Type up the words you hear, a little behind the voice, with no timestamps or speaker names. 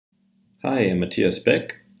Hi, I'm Matthias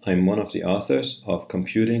Beck. I'm one of the authors of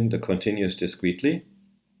Computing the Continuous Discretely,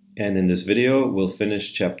 and in this video we'll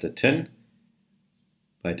finish chapter 10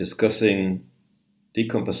 by discussing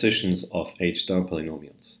decompositions of H-star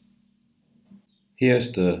polynomials.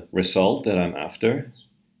 Here's the result that I'm after.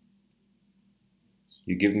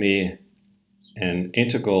 You give me an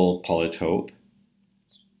integral polytope,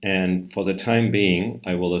 and for the time being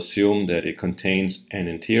I will assume that it contains an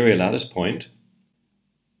interior lattice point.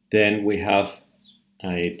 Then we have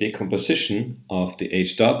a decomposition of the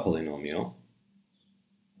H-star polynomial,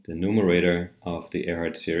 the numerator of the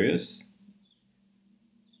Erhard series,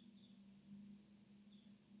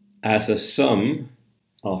 as a sum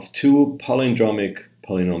of two palindromic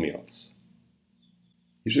polynomials.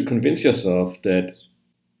 You should convince yourself that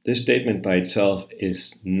this statement by itself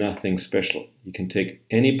is nothing special. You can take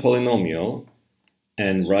any polynomial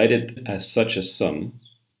and write it as such a sum.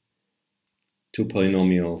 Two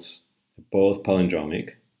polynomials, both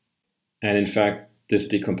palindromic, and in fact this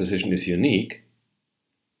decomposition is unique.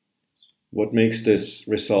 What makes this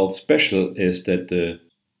result special is that the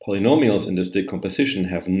polynomials in this decomposition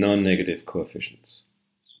have non-negative coefficients.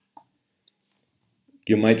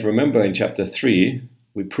 You might remember in chapter 3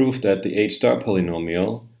 we proved that the H-star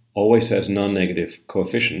polynomial always has non-negative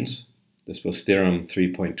coefficients. This was theorem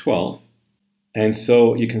 3.12. And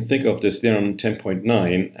so you can think of this theorem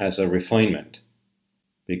 10.9 as a refinement,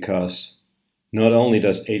 because not only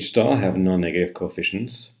does H-star have non-negative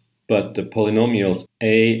coefficients, but the polynomials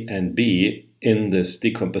A and B in this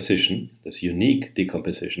decomposition, this unique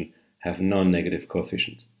decomposition, have non-negative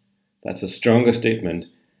coefficients. That's a stronger statement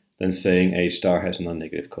than saying H-star has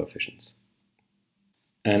non-negative coefficients.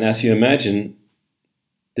 And as you imagine,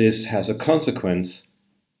 this has a consequence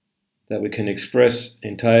that we can express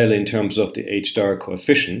entirely in terms of the H-star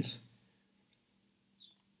coefficients.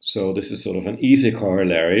 So this is sort of an easy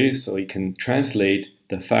corollary, so you can translate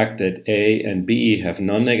the fact that A and B have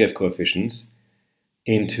non-negative coefficients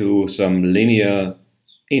into some linear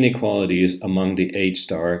inequalities among the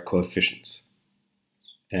H-star coefficients.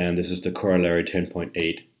 And this is the corollary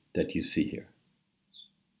 10.8 that you see here.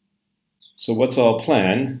 So what's our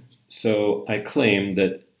plan? So I claim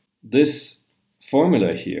that this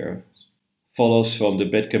formula here follows from the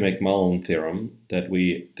Bethke-McMullen theorem that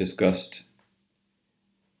we discussed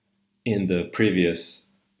in the previous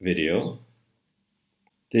video.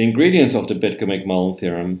 The ingredients of the Bethke-McMullen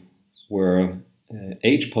theorem were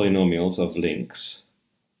H polynomials of links,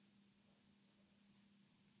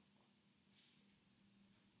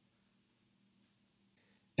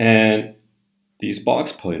 and these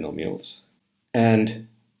box polynomials. And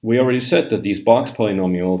we already said that these box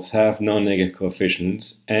polynomials have non-negative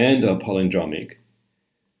coefficients and are palindromic.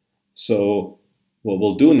 So what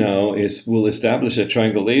we'll do now is we'll establish a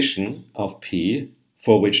triangulation of P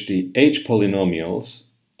for which the H polynomials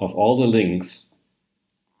of all the links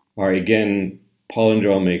are again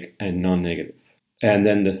palindromic and non-negative. And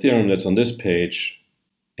then the theorem that's on this page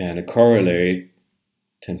and a corollary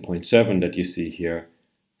 10.7 that you see here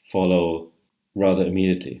follow rather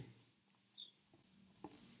immediately.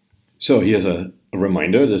 So here's a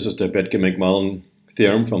reminder. This is the Bethke-McMullen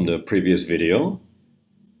theorem from the previous video.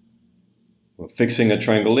 We're fixing a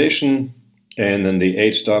triangulation, and then the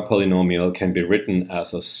H-star polynomial can be written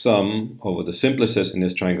as a sum over the simplices in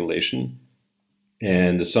this triangulation.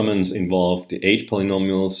 And the summands involve the H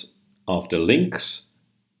polynomials of the links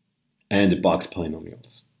and the box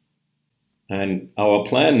polynomials. And our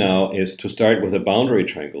plan now is to start with a boundary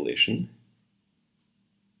triangulation.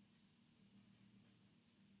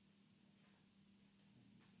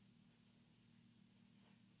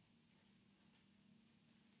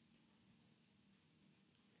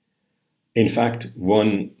 In fact,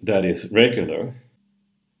 one that is regular.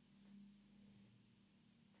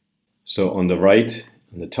 So on the right,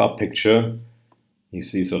 in the top picture, you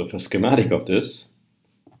see sort of a schematic of this.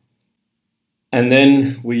 And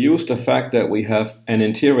then we use the fact that we have an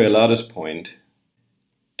interior lattice point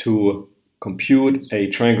to compute a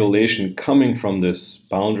triangulation coming from this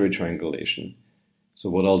boundary triangulation. So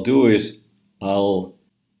what I'll do is I'll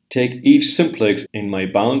take each simplex in my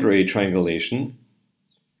boundary triangulation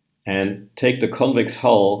and take the convex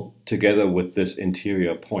hull together with this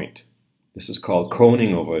interior point. This is called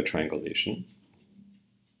coning over a triangulation.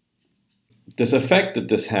 This effect that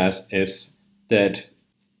this has is that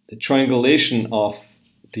the triangulation of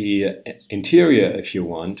the interior, if you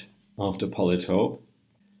want, of the polytope,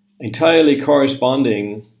 entirely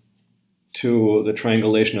corresponding to the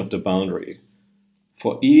triangulation of the boundary.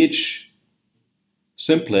 For each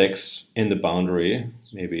simplex in the boundary,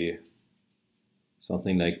 maybe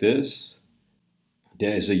something like this,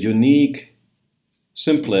 there is a unique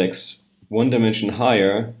simplex one dimension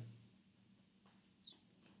higher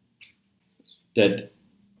that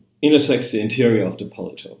intersects the interior of the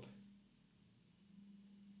polytope.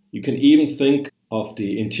 You can even think of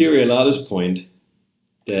the interior lattice point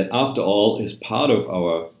that, after all, is part of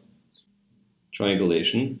our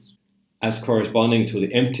triangulation as corresponding to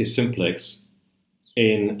the empty simplex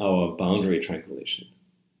in our boundary triangulation.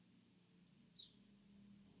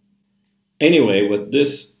 Anyway, what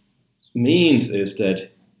this means is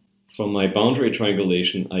that from my boundary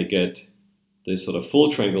triangulation, I get this sort of full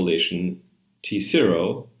triangulation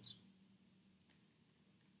T0,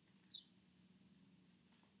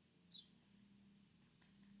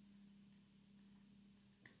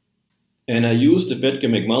 and I use the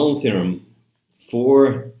Bethge-McMullen theorem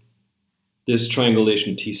for this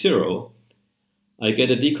triangulation T0. I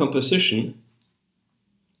get a decomposition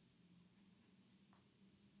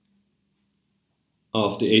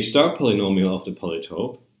of the H star polynomial of the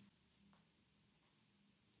polytope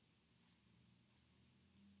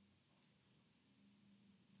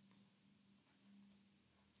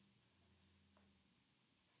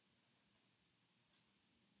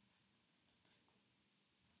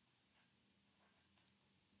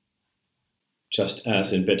just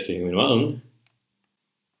as in Bethge-McMullen.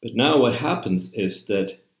 But now what happens is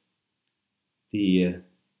that the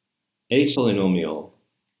H polynomial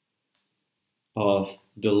of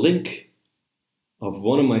the link of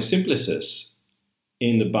one of my simplices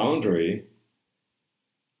in the boundary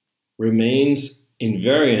remains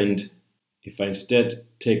invariant if I instead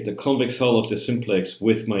take the convex hull of the simplex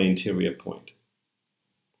with my interior point.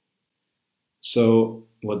 So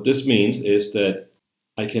what this means is that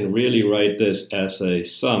I can really write this as a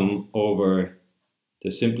sum over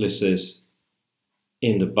the simplices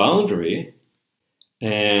in the boundary,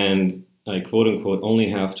 and I quote-unquote only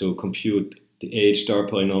have to compute the H star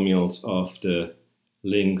polynomials of the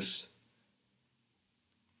links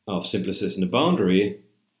of simplices in the boundary,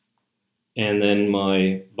 and then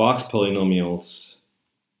my box polynomials,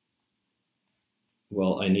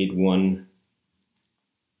 well, I need one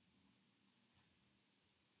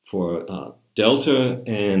for delta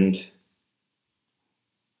and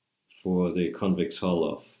for the convex hull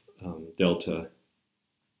of delta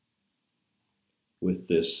with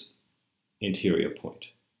this interior point.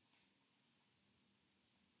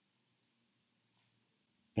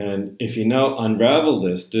 And if you now unravel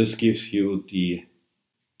this, this gives you the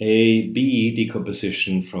A-B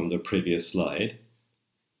decomposition from the previous slide.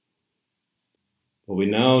 What we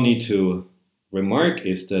now need to remark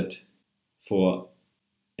is that for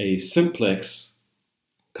a simplex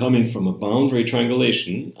coming from a boundary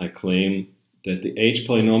triangulation, I claim that the H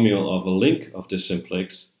polynomial of a link of the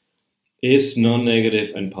simplex is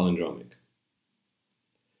non-negative and palindromic.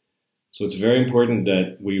 So it's very important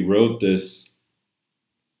that we wrote this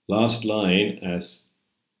last line as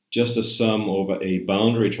just a sum over a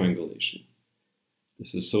boundary triangulation.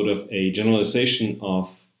 This is sort of a generalization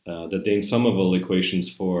of the Dane-Somerville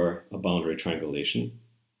equations for a boundary triangulation.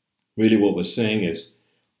 Really what we're saying is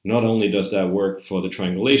not only does that work for the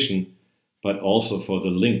triangulation, but also for the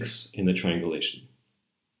links in the triangulation.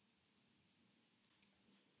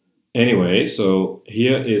 Anyway, so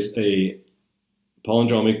here is a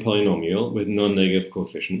palindromic polynomial with non-negative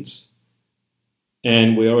coefficients.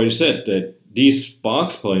 And we already said that these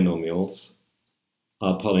box polynomials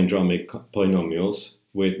are palindromic polynomials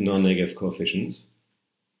with non-negative coefficients.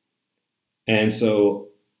 And so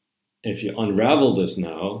if you unravel this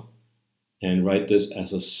now and write this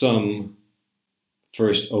as a sum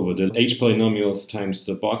first over the H polynomials times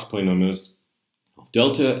the box polynomials of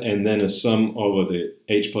delta, and then a sum over the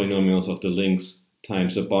H polynomials of the links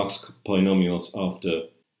times the box polynomials of the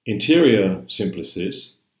interior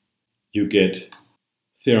simplices, you get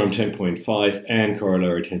theorem 10.5 and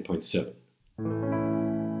corollary 10.7.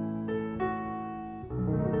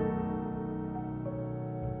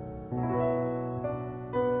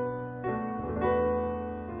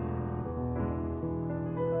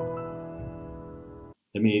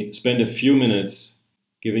 Let me spend a few minutes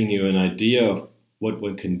giving you an idea of what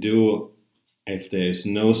one can do if there is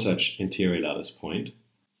no such interior lattice point.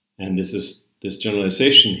 And this is this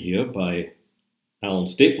generalization here by Alan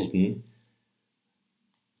Stapledon.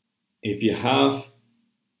 If you have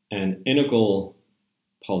an integral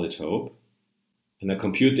polytope and I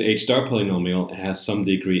compute the H star polynomial, it has some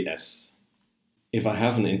degree S. If I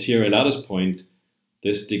have an interior lattice point,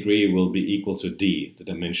 this degree will be equal to D, the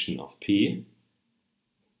dimension of P.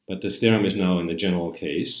 But this theorem is now in the general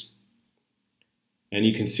case. And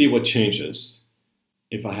you can see what changes.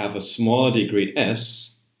 If I have a smaller degree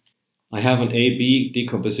S, I have an AB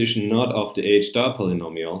decomposition not of the H star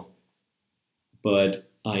polynomial, but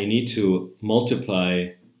I need to multiply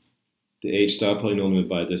the H-star polynomial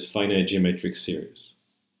by this finite geometric series.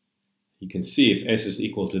 You can see if S is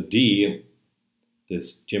equal to D,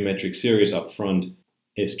 this geometric series up front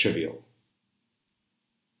is trivial.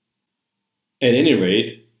 At any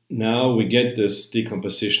rate, now we get this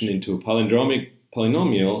decomposition into palindromic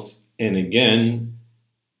polynomials, and again,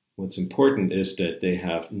 what's important is that they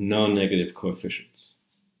have non-negative coefficients.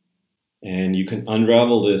 And you can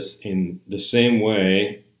unravel this in the same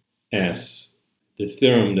way as the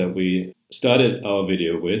theorem that we started our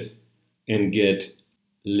video with and get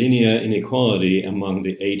linear inequality among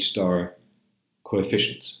the H-star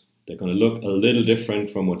coefficients. They're going to look a little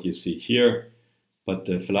different from what you see here, but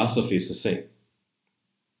the philosophy is the same.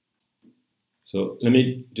 So let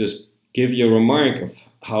me just give you a remark of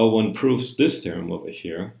how one proves this theorem over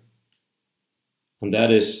here. And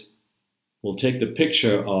that is, we'll take the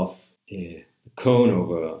picture of a cone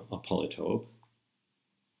over a polytope.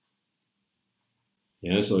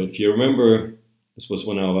 Yeah, so if you remember, this was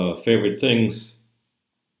one of our favorite things.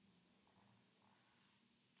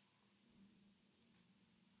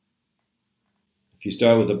 If you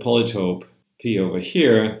start with a polytope P over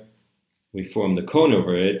here, we form the cone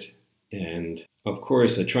over it, and of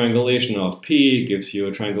course a triangulation of P gives you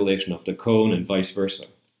a triangulation of the cone and vice versa.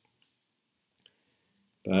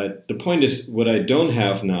 But the point is, what I don't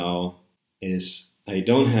have now is I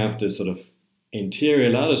don't have this sort of interior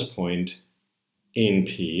lattice point in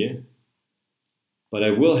P, but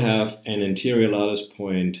I will have an interior lattice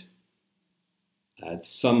point at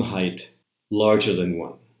some height larger than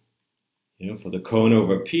 1. You know, for the cone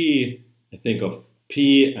over P, I think of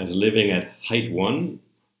P as living at height 1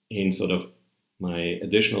 in sort of my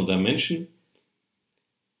additional dimension.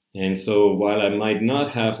 And so while I might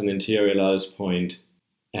not have an interior lattice point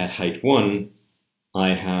at height 1,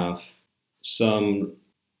 I have some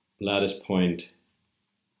lattice point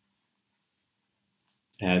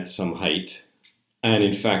at some height. And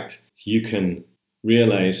in fact, you can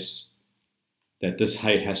realize that this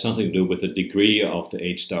height has something to do with the degree of the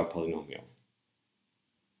H-star polynomial.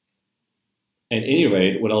 At any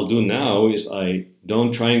rate, what I'll do now is I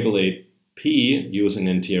don't triangulate P using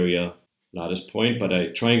interior lattice point, but I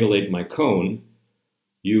triangulate my cone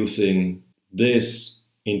using this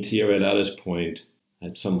interior lattice point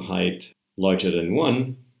at some height larger than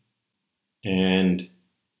 1. And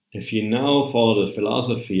if you now follow the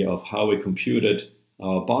philosophy of how we computed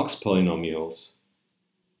our box polynomials,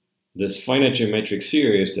 this finite geometric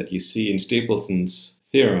series that you see in Stapledon's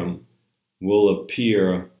theorem will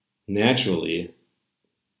appear naturally,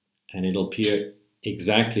 and it'll appear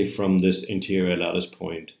exactly from this interior lattice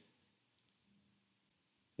point.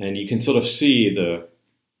 And you can sort of see the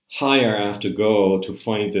higher I have to go to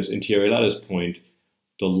find this interior lattice point,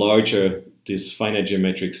 the larger this finite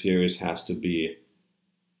geometric series has to be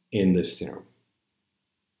in this theorem.